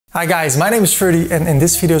Hi guys, my name is Ferdy and in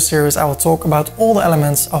this video series I will talk about all the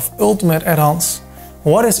elements of Ultimate Addons.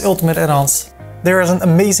 What is Ultimate Addons? There is an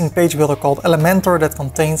amazing page builder called Elementor that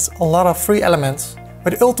contains a lot of free elements.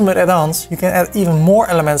 With Ultimate Addons you can add even more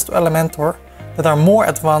elements to Elementor that are more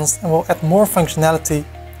advanced and will add more functionality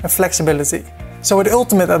and flexibility. So with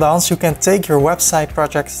Ultimate Addons you can take your website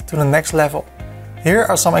project to the next level. Here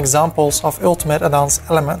are some examples of Ultimate Addons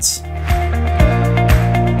elements.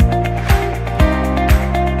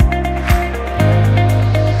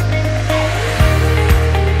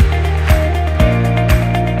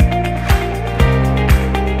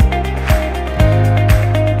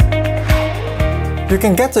 You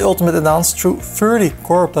can get the Ultimate Addons through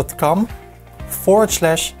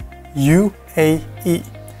ferdycorp.com/UAE.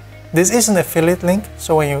 This is an affiliate link,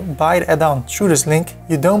 so when you buy the add-on through this link,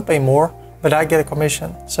 you don't pay more, but I get a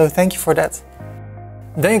commission, so thank you for that.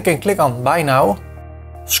 Then you can click on Buy Now,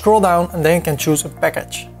 scroll down and then you can choose a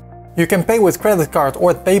package. You can pay with credit card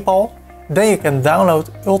or with PayPal, then you can download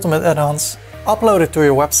Ultimate Addons, upload it to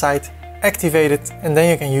your website, activate it, and then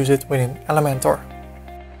you can use it within Elementor.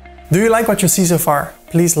 Do you like what you see so far?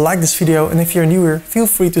 Please like this video, and if you're new here, feel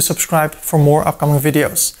free to subscribe for more upcoming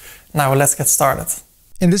videos. Now let's get started.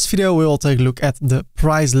 In this video we will take a look at the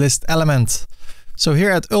price list element. So here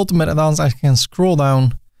at Ultimate Addons I can scroll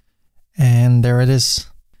down and there it is.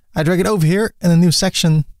 I drag it over here in a new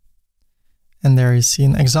section and there you see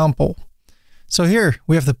an example. So here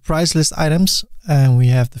we have the price list items and we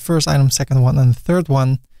have the first item, second one and the third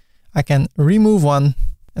one. I can remove one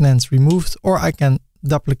and then it's removed, or I can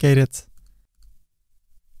duplicate it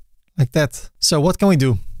like that. So what can we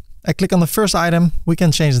do? I click on the first item, we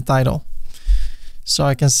can change the title. So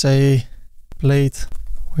I can say plate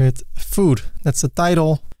with food. That's the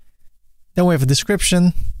title. Then we have a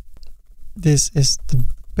description. This is the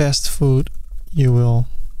best food you will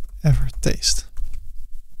ever taste.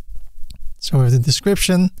 So we have the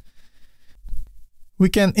description. We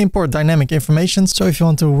can import dynamic information. So if you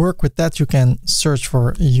want to work with that, you can search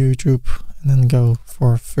for YouTube and then go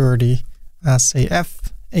for Ferdy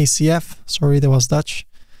ACF. Sorry, that was Dutch.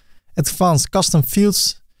 Advanced custom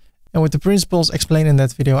fields. And with the principles explained in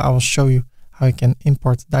that video, I will show you how you can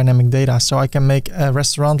import dynamic data. So I can make a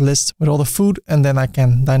restaurant list with all the food and then I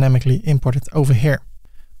can dynamically import it over here.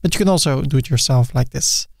 But you can also do it yourself like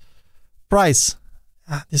this. Price.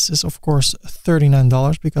 This is of course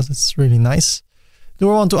 $39 because it's really nice. Do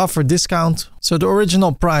I want to offer discount? So the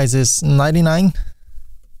original price is $99,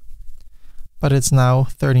 but it's now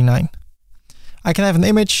 $39. I can have an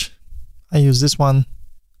image. I use this one,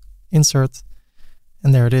 insert,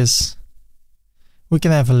 and there it is. We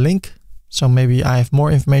can have a link. So maybe I have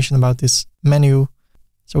more information about this menu,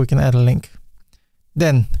 so we can add a link.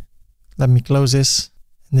 Then let me close this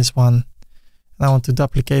and this one, and I want to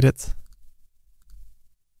duplicate it.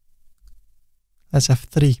 Let's have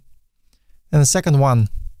 3. Then the second one,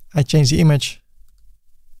 I change the image,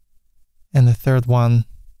 and the third one,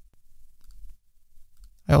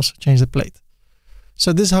 I also change the plate.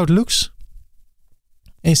 So this is how it looks.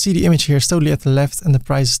 And you see the image here is totally at the left and the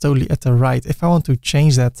price is totally at the right. If I want to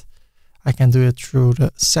change that, I can do it through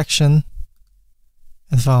the section,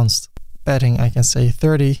 advanced padding, I can say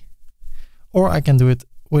 30, or I can do it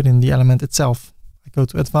within the element itself. I go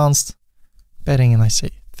to advanced padding and I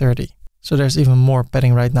say 30. So there's even more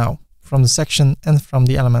padding right now from the section and from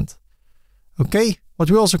the element. Okay, what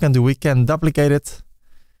we also can do, we can duplicate it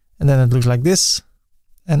and then it looks like this.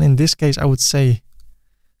 And in this case, I would say,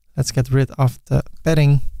 let's get rid of the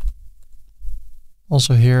padding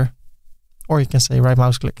also here, or you can say right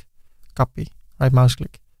mouse click, copy, right mouse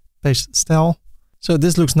click, paste style. So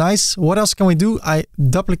this looks nice. What else can we do? I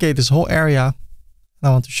duplicate this whole area and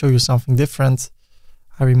I want to show you something different.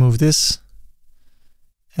 I remove this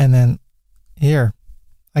and then here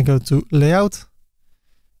I go to layout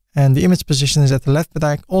and the image position is at the left, but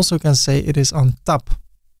I also can say it is on top.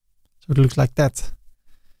 So it looks like that.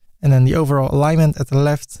 And then the overall alignment at the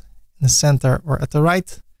left, in the center or at the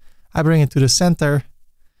right. I bring it to the center.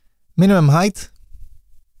 Minimum height.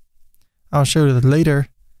 I'll show you that later.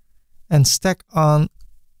 And stack on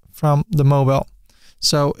from the mobile.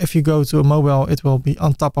 So if you go to a mobile, it will be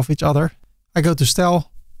on top of each other. I go to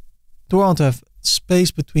style. Do I want to have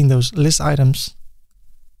space between those list items?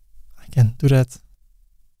 I can do that.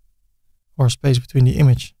 Or space between the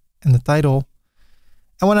image and the title.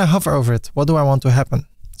 And when I hover over it, what do I want to happen?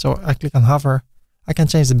 So I click on hover. I can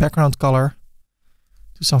change the background color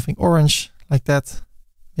to something orange like that.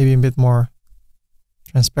 Maybe a bit more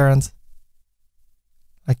transparent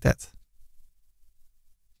like that.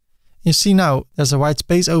 You see now there's a white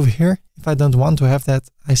space over here. If I don't want to have that,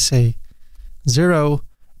 I say 0.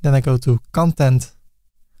 Then I go to content,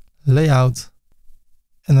 layout,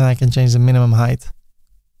 and then I can change the minimum height.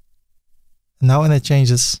 And now when it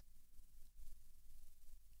changes,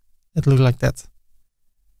 it looks like that.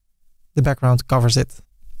 The background covers it.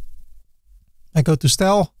 I go to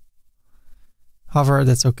style, hover,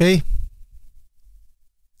 that's okay.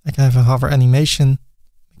 I can have a hover animation,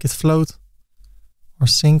 make it float or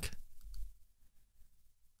sink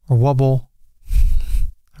or wobble.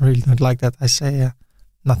 I really don't like that. I say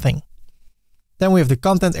nothing. Then we have the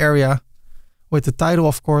content area with the title.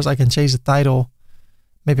 Of course, I can change the title.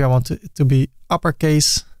 Maybe I want it to be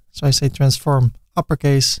uppercase. So I say transform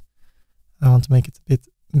uppercase. I want to make it a bit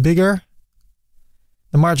bigger.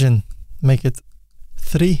 The margin, make it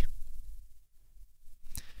 3.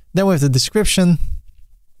 Then we have the description.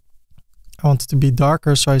 I want it to be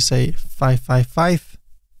darker. So I say 555,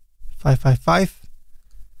 555.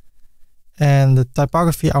 And the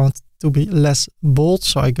typography, I want it to be less bold.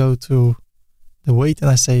 So I go to the weight and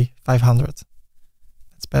I say 500.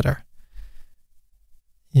 That's better.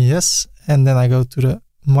 Yes. And then I go to the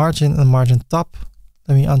margin and margin top.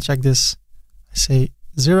 Let me uncheck this. I say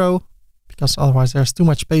 0 because otherwise there's too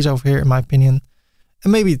much space over here in my opinion.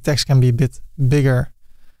 And maybe the text can be a bit bigger.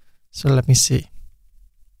 So let me see.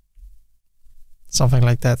 Something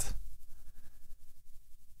like that.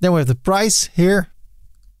 Then we have the price here.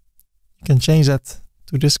 You can change that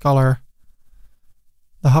to this color.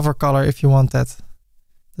 The hover color if you want that.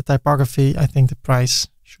 The typography, I think the price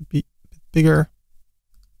should be a bit bigger.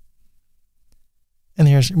 And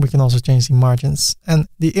here we can also change the margins. And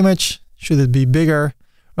the image, should it be bigger?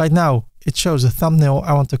 Right now it shows a thumbnail.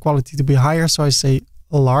 I want the quality to be higher. So I say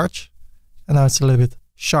large. And now it's a little bit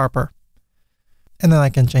sharper. And then I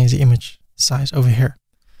can change the image size over here.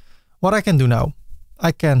 What I can do now,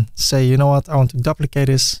 I can say, you know what, I want to duplicate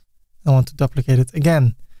this. I want to duplicate it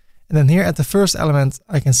again. And then here at the first element,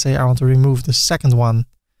 I can say I want to remove the second one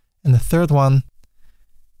and the third one.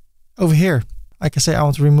 Over here, I can say I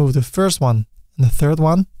want to remove the first one and the third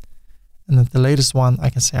one. And then the latest one, I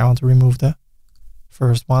can say I want to remove the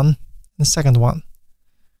first one and the second one.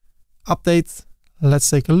 Update, let's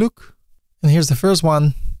take a look. And here's the first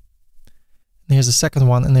one. And here's the second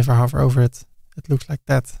one. And if I hover over it, it looks like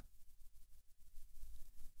that.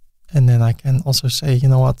 And then I can also say, you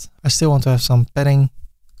know what, I still want to have some padding.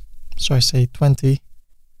 So I say 20,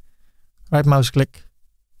 right mouse click,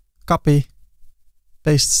 copy,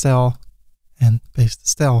 paste style, and paste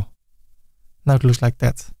style. Now it looks like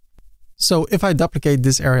that. So if I duplicate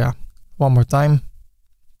this area one more time,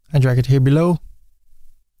 I drag it here below.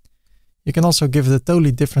 You can also give it a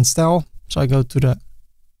totally different style. So I go to the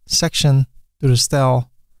section, to the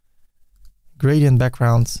style, gradient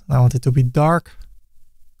background. I want it to be dark.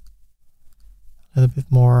 A little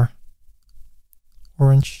bit more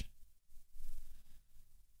orange.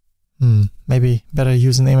 Maybe better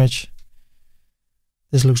use an image.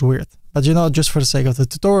 This looks weird, but you know, just for the sake of the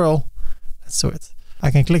tutorial, let's do it.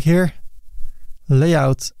 I can click here,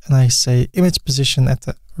 layout, and I say image position at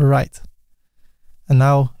the right. And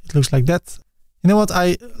now it looks like that. You know what?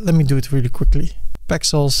 Let me do it really quickly.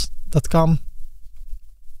 Pexels.com.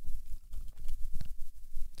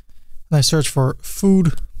 And I search for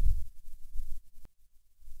food.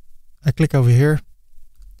 I click over here,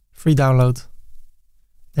 free download.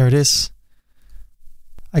 There it is.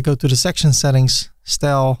 I go to the section settings,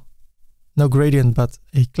 style, no gradient, but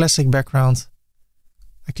a classic background.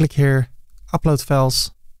 I click here, upload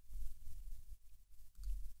files.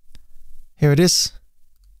 Here it is.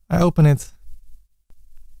 I open it.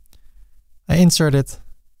 I insert it.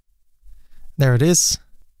 There it is.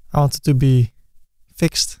 I want it to be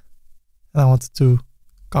fixed and I want it to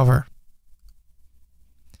cover.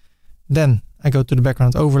 Then I go to the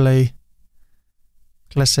background overlay,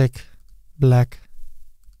 classic, black.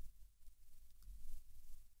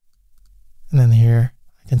 And then here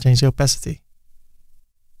I can change the opacity.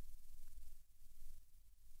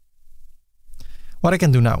 What I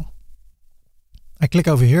can do now, I click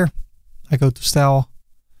over here, I go to style,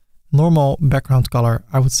 normal background color,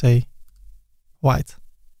 I would say white,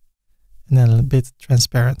 and then a bit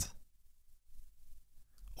transparent,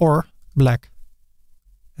 or black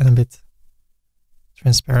and a bit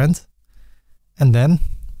transparent. And then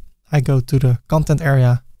I go to the content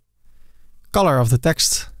area, color of the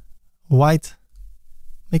text, white,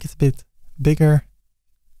 make it a bit bigger.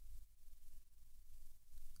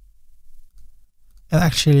 And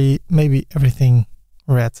actually maybe everything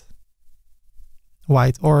red,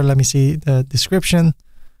 white, or let me see the description,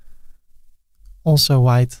 also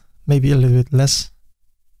white, maybe a little bit less.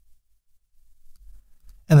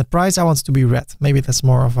 And the price I want it to be red. Maybe that's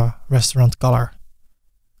more of a restaurant color.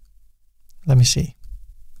 Let me see.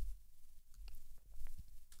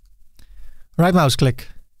 right mouse click,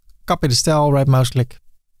 copy the style, right mouse click,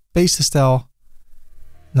 paste the style.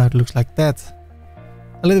 Now it looks like that.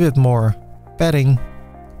 A little bit more padding,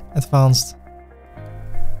 advanced,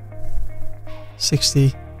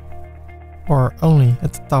 60, or only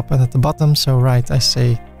at the top and at the bottom. So right, I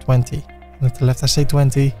say 20, and at the left I say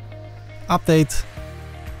 20. Update.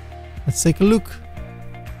 Let's take a look.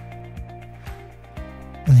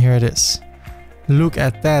 And here it is. Look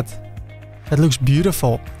at that. That looks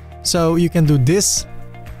beautiful. So you can do this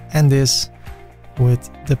and this with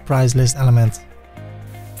the price list element.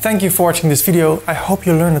 Thank you for watching this video. I hope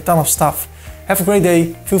you learned a ton of stuff. Have a great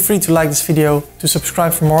day. Feel free to like this video, to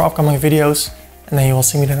subscribe for more upcoming videos, and then you will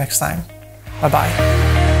see me the next time. Bye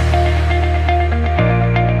bye.